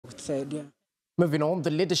kusaidia. Moving on, the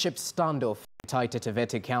leadership standoff in Taita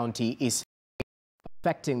Taveta County is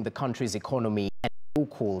affecting the country's economy, and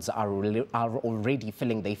locals are already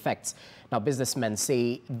feeling the effects. Now, businessmen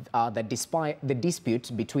say that despite the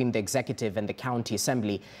dispute between the executive and the county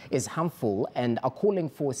assembly is harmful and are calling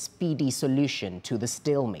for a speedy solution to the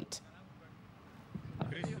stalemate.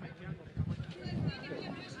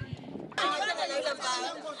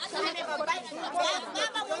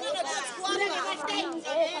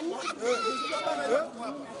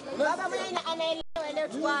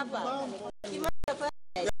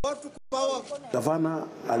 Gavana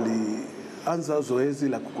alianza zoezi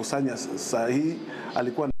la kukusanya sahihi.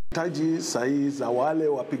 Alikuwa anahitaji sahihi za wale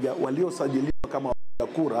waliosajiliwa kama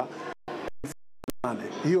wapiga kura.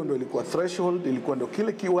 Hiyo ndio ilikuwa threshold, ilikuwa ndio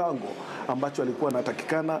kile kiwango ambacho alikuwa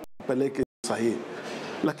anatakikana apeleke sahihi.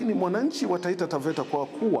 Lakini mwananchi wa Taita Taveta kwa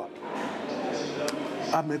kuwa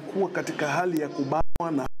amekuwa katika hali ya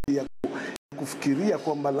kubanwa na hali ya kufikiria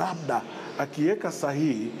kwamba labda akiweka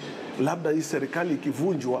sahihi, labda hii serikali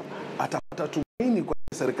ikivunjwa atapata tumaini kwa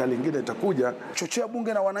serikali nyingine itakuja. Chochea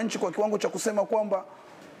bunge na wananchi kwa kiwango cha kusema kwamba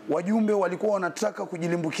wajumbe walikuwa wanataka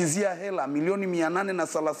kujilimbukizia hela milioni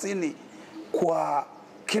 830 kwa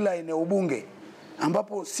kila eneo bunge,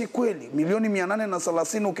 ambapo si kweli. Milioni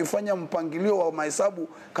 830 ukifanya mpangilio wa mahesabu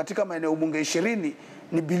katika maeneo bunge 20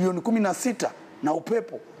 ni bilioni 16 na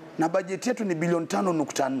upepo, na bajeti yetu ni bilioni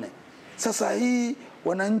 5.4. Sasa hii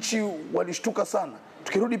wananchi walishtuka sana.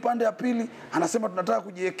 Tukirudi pande ya pili, anasema tunataka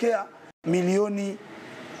kujiwekea milioni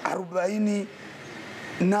 40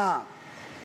 na